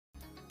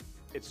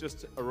it's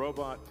just a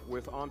robot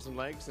with arms and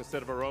legs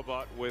instead of a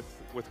robot with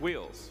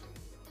wheels.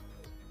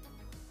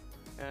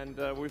 And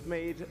we've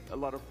made a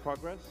lot of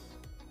progress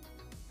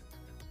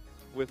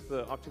with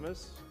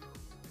Optimus.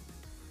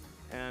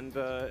 And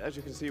as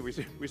you can see,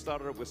 we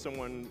started with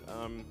someone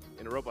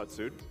in a robot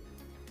suit,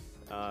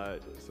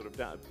 sort of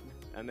down,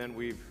 and then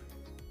we've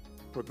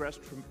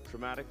progressed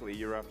dramatically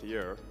year after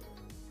year.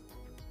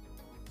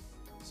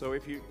 So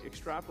if you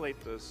extrapolate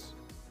this,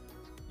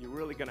 you're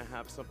really going to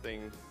have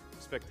something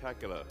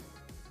spectacular,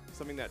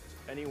 something that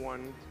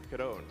anyone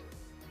could own.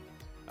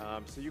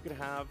 So you could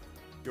have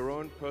your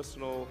own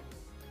personal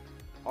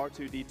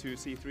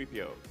R2-D2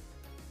 C3PO.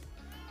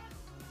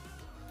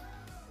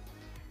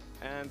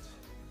 And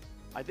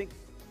I think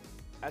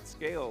at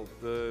scale,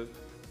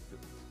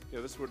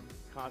 this would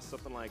cost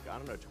something like, I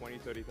don't know,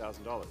 $20,000,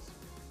 $30,000.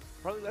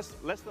 Probably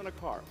less than a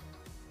car,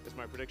 is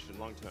my prediction,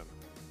 long term.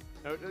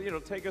 Now,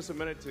 it'll take us a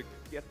minute to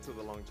get to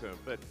the long term,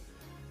 but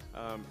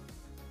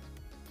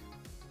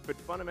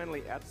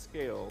fundamentally, at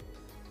scale,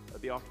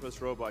 the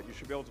Optimus robot, you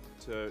should be able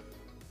to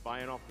buy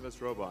an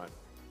Optimus robot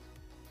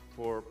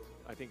for,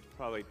 I think,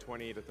 probably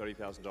 $20,000 to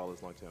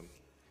 $30,000 long term.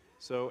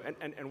 So,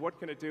 and what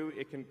can it do?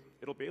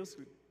 It'll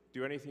basically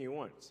do anything you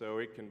want. So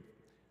it can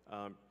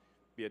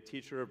be a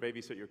teacher,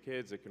 babysit your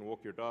kids. It can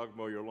walk your dog,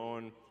 mow your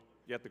lawn,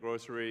 get the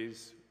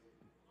groceries,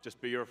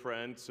 just be your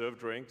friend, serve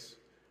drinks.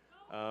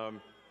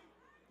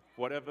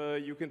 Whatever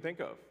you can think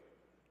of,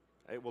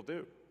 it will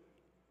do.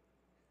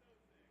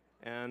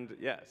 And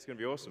yeah, it's going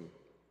to be awesome.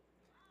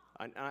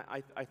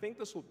 I think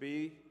this will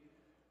be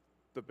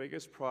the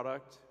biggest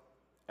product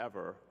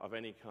ever of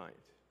any kind.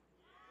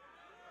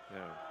 Yeah.